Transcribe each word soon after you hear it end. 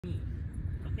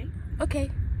Okay.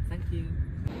 Thank you.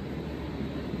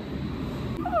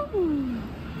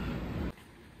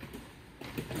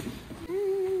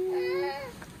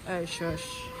 Oh,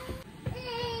 shush.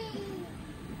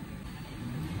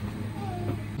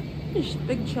 Just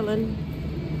big chillin'.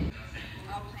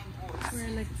 We're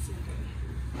in a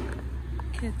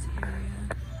kids area.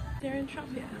 They're in shop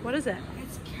here. What is it?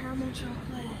 It's caramel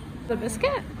chocolate. The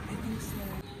biscuit? I think so.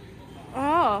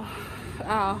 Oh.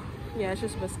 Oh. Yeah, it's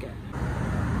just a biscuit.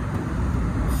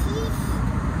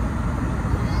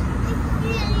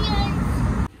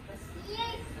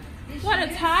 What a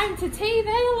time to TV,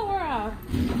 Laura!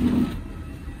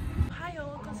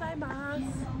 Ohayou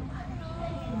gozaimasu.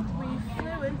 We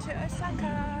flew into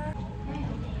Osaka.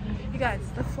 You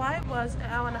guys, the flight was an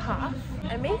hour and a half,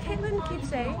 and me and Caitlin keep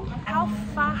saying how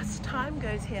fast time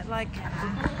goes here. Like,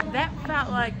 that felt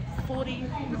like 40,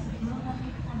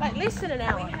 like less than an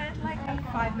hour. We had like a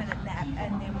 5-minute nap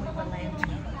and then we were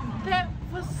landing. That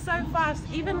was so fast.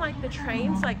 Even like the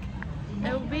trains, like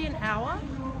it will be an hour,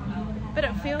 but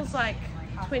it feels like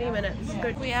 20 minutes.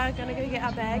 Good. We are gonna go get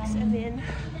our bags, and then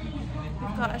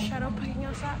we've got a shuttle picking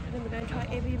us up, and then we're going to our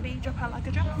Airbnb, drop our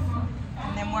luggage off,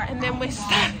 and then we're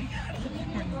starting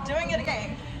Doing it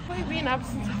again. We've been up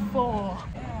since 4.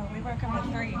 Yeah, we woke up at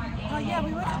 3. Oh yeah,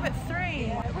 we woke up at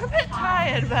 3. We're a bit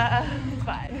tired, but it's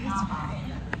fine. It's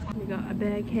fine. We got a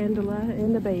bag handler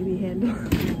and a baby handler.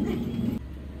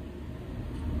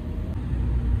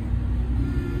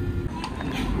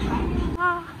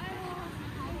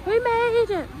 We made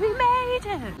it! We made it! I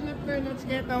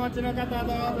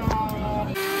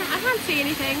can't see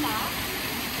anything. I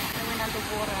went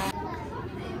underwater.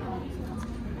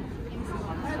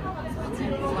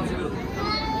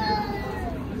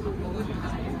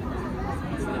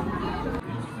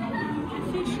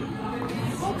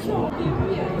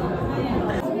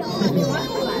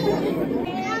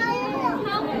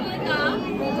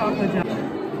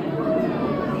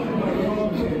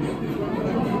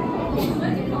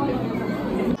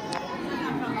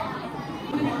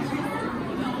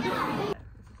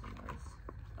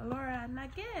 Laura,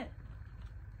 nugget.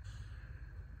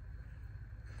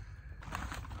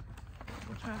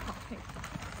 We'll try a hot cake.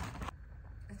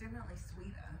 It's definitely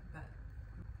sweeter, but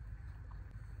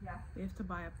yeah.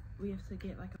 We have to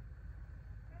get like a...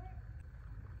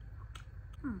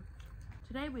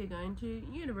 Today we're going to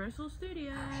Universal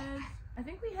Studios. I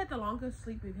think we had the longest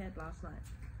sleep we've had last night.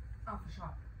 Oh, for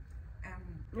sure.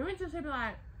 We went to sleep at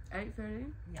like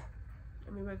 8:30. Yeah.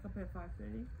 And we woke up at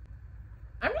 5:30.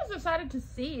 I'm just excited to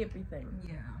see everything.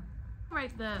 Yeah.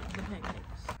 Rate the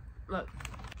pancakes. Look.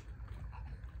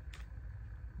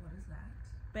 What is that?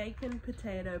 Bacon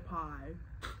potato pie.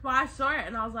 Well, I saw it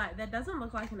and I was like, that doesn't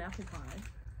look like an apple pie.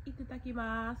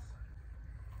 Itadakimasu.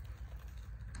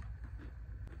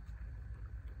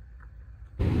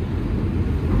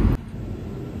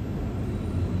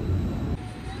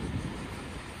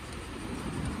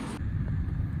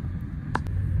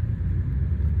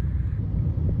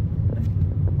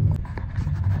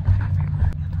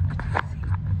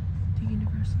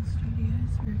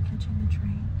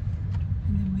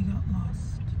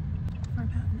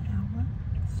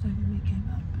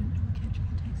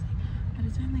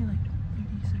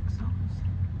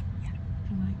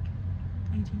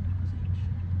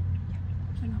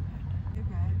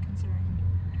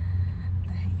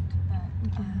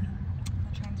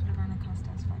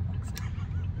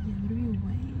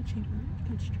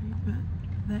 But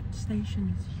that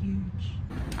station is huge.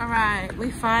 Alright,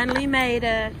 we finally made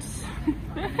it.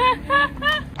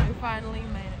 We finally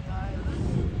made it, guys.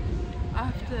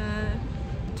 After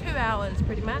 2 hours,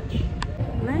 pretty much.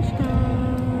 Let's go.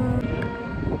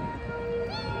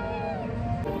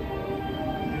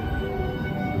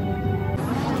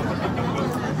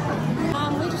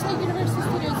 We just like Universal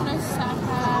Studios in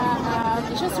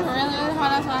Osaka. It's just really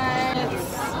hot outside.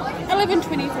 It's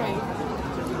 11:23.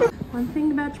 One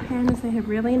thing about Japan is they have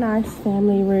really nice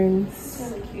family rooms.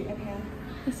 Really cute in here.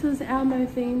 This is Elmo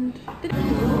themed.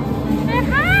 Say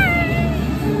hi!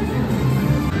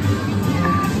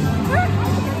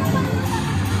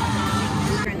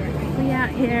 We out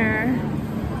here.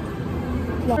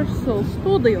 Universal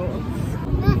Studios.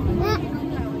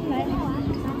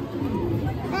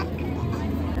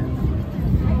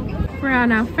 We're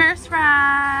on our first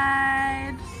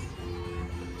ride.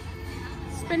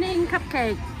 Spinning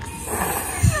cupcakes.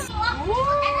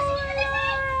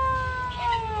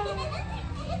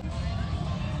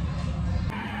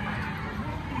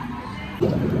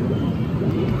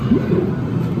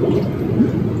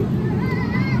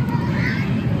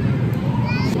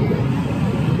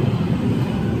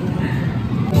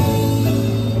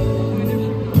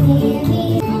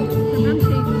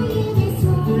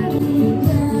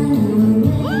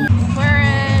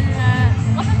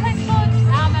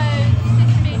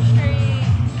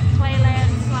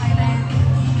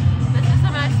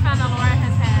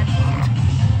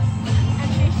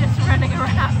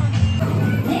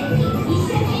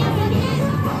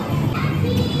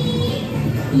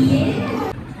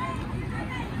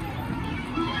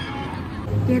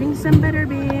 some bitter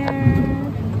beer.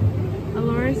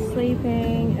 Alora's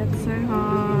sleeping. It's so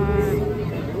hot.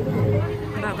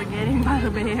 But we're getting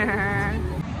butter beer.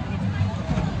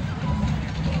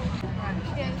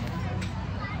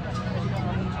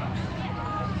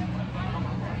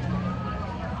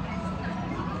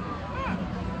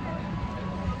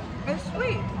 It's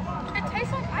sweet. It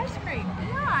tastes like ice cream.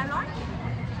 Yeah, I like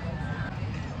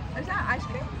it. Is that ice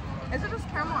cream? Is it just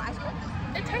caramel ice cream?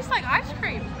 It tastes like ice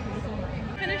cream.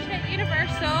 Finished at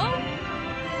Universal.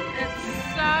 It's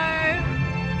so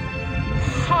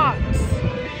hot.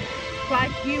 Like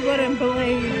you wouldn't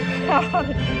believe.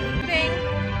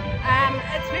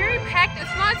 It's very packed.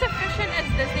 It's not as efficient as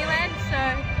Disneyland, so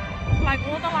like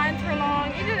all the lines were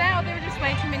long. Either that or there were just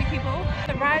way too many people.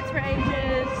 The rides were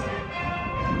ages.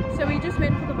 So we just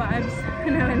went for the vibes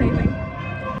and now we're leaving.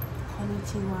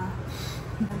 Konnichiwa.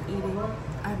 I'm eating.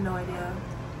 I have no idea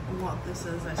what this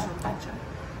is. I saw the picture.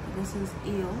 This is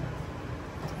eel.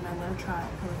 And I'm gonna try it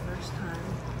for the first time.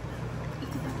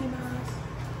 Itadakimasu.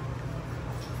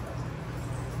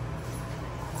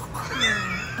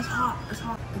 It's hot. It's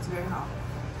hot. It's very hot.